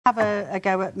Have a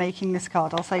go at making this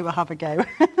card. I'll say we'll have a go.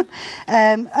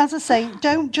 As I say,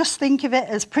 don't just think of it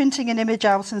as printing an image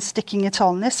out and sticking it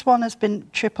on. This one has been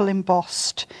triple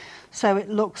embossed, so it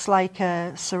looks like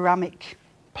a ceramic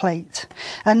plate.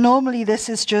 And normally this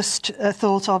is just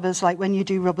thought of as like when you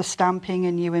do rubber stamping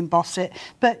and you emboss it.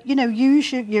 But, you know,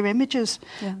 use your images,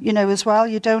 you know, as well.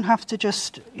 You don't have to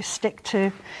just stick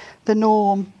to the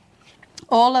norm.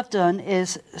 All I've done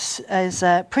is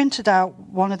printed out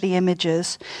one of the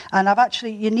images, and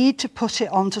you need to put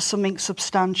it onto something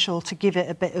substantial to give it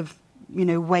a bit of, you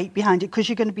know, weight behind it, because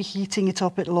you're going to be heating it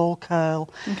up, it'll all curl.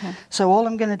 Okay. So all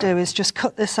I'm going to do is just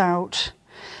cut this out.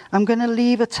 I'm going to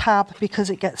leave a tab because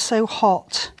it gets so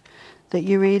hot that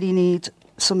you really need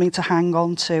something to hang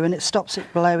on to, and it stops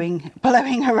it blowing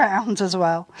around as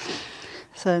well.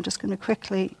 So I'm just going to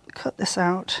quickly cut this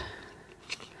out.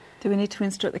 Do we need to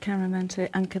instruct the cameramen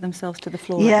to anchor themselves to the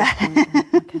floor? Yeah. At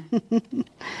this point?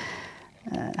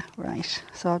 Okay. Right.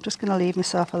 So I'm just going to leave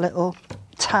myself a little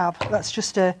tab. That's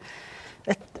just a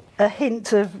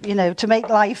hint of, you know, to make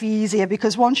life easier,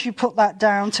 because once you put that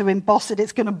down to emboss it,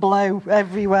 it's going to blow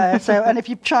everywhere. So, and if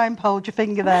you try and hold your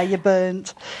finger there, you're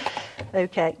burnt.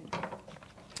 Okay.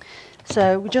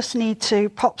 So we just need to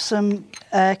pop some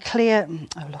clear...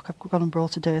 Oh, look, I've gone and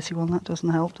brought a dirty one. That doesn't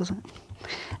help, does it?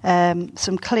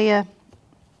 Some clear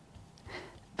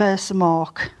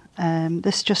Versamark.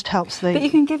 This just helps the... But you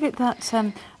can give it that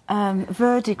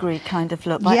verdigris kind of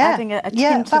look by adding a tint of green.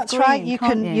 Yeah, that's right. You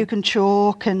can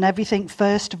chalk and everything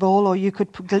first of all, or you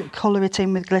could colour it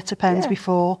in with glitter pens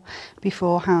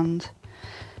beforehand.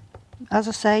 As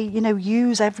I say, you know,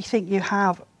 use everything you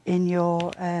have in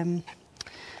your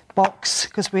box,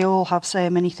 because we all have so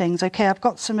many things. Okay, I've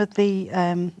got some of the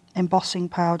embossing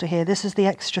powder here. This is the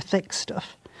extra thick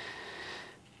stuff.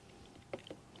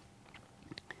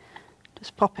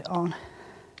 Just pop it on.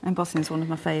 Embossing is one of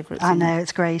my favourites. I know,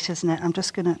 it's great, isn't it? I'm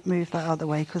just going to move that out of the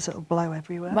way because it'll blow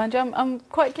everywhere. Mind you, I'm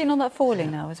quite keen on that foiling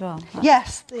now as well.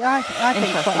 Yes, I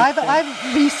think so.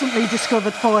 I've recently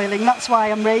discovered foiling. That's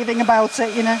why I'm raving about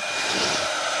it, you know.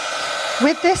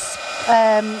 With this,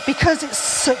 because it's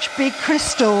such big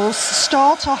crystals,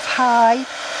 start off high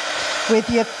with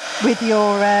your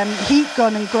heat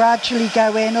gun and gradually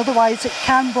go in, otherwise it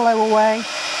can blow away.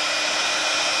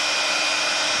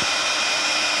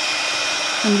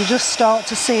 And you just start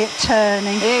to see it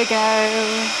turning. Here we go.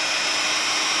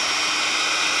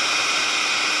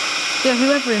 Yeah,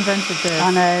 whoever invented this.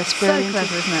 I know, it's brilliant. So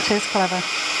clever, isn't it? It is clever.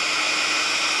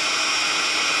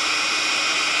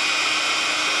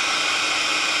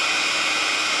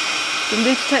 Does it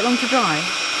need to take long to dry?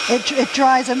 It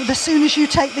dries, and as soon as you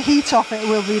take the heat off, it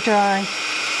will be dry.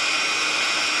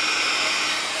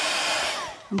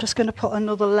 I'm just going to put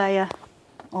another layer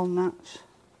on that.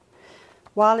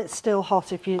 While it's still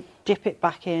hot, if you dip it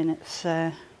back in,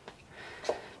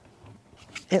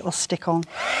 it'll stick on.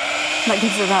 That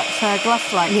gives it that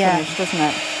glass-like finish, doesn't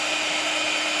it?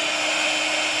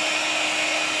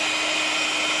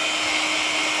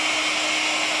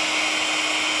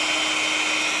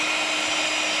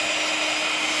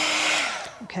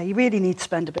 Okay, you really need to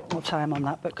spend a bit more time on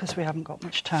that, but because we haven't got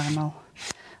much time,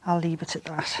 I'll leave it at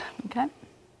that. Okay.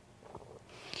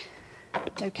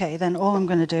 Okay, then all I'm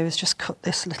going to do is just cut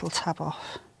this little tab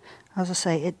off. As I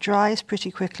say, it dries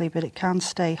pretty quickly, but it can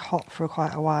stay hot for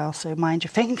quite a while, so mind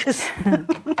your fingers.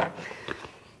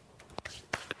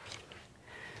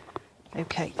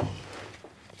 Okay.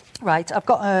 Right, I've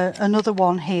got another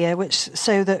one here, which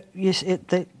so that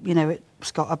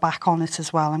it's got a back on it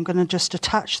as well. I'm going to just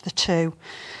attach the two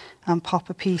and pop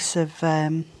a piece of...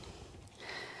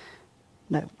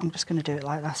 No, I'm just going to do it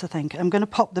like that, I think. I'm going to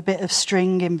pop the bit of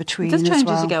string in between as well. It does change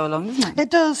as you go along, doesn't it? It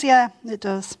does, yeah, it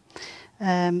does.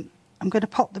 I'm going to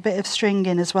pop the bit of string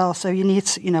in as well, so you need,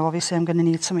 obviously I'm going to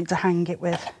need something to hang it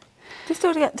with. Do you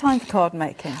still get time for card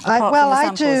making?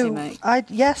 I do.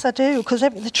 Yes, I do, because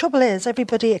the trouble is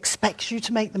everybody expects you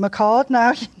to make them a card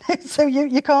now, so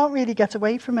you can't really get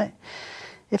away from it.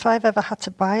 If I've ever had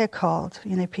to buy a card,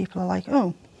 people are like,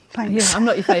 oh, thanks. Yeah, I'm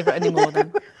not your favourite anymore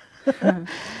then.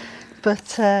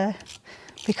 But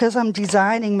because I'm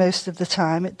designing most of the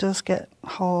time, it does get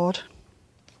hard.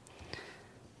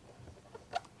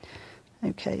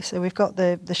 Okay, so we've got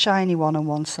the shiny one on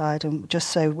one side, and just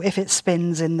so if it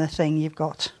spins in the thing, you've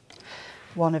got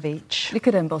one of each. You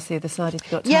could emboss the other side if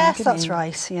you've got time. Yes, that's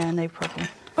right. Yeah, no problem.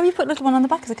 Oh, you put a little one on the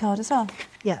back of the card as well?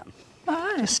 Yeah. Oh,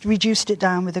 right. Just reduced it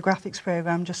down with the graphics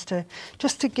program just to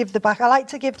give the back. I like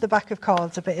to give the back of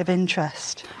cards a bit of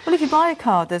interest. Well, if you buy a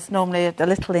card, there's normally a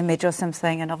little image or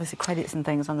something, and obviously credits and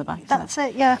things on the back. That's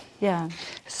it, yeah. Yeah.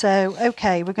 So,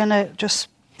 okay, we're going to just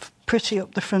pretty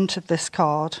up the front of this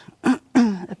card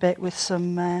a bit with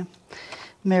some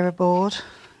mirror board.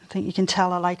 I think you can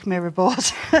tell I like mirror board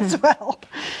as well.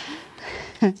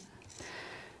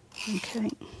 Okay.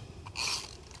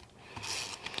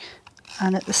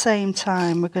 And at the same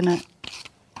time, we're going to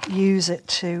use it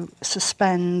to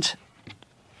suspend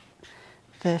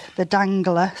the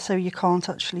dangler so you can't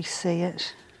actually see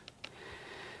it.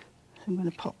 So I'm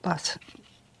going to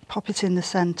pop it in the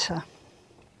centre.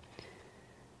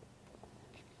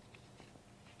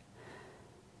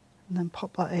 And then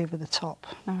pop that over the top.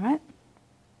 All right.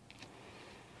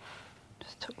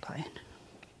 Just tuck that in.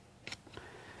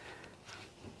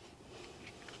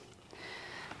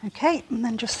 Okay, and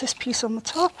then just this piece on the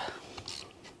top.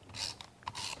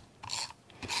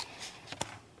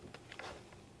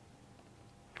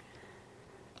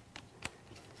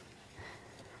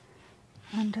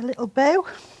 And a little bow.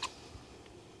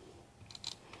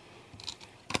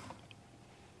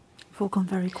 They've all gone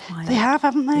very quiet. They have,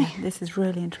 haven't they? Yeah, this is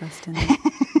really interesting.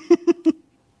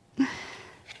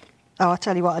 Oh, I'll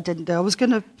tell you what I didn't do. I was going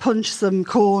to punch some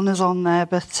corners on there,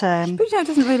 but... But you know, it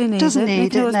doesn't really need it. Doesn't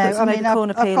need it, no. I mean, I've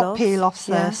got peel-offs peel-offs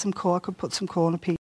there. Yeah. I could put some corner peel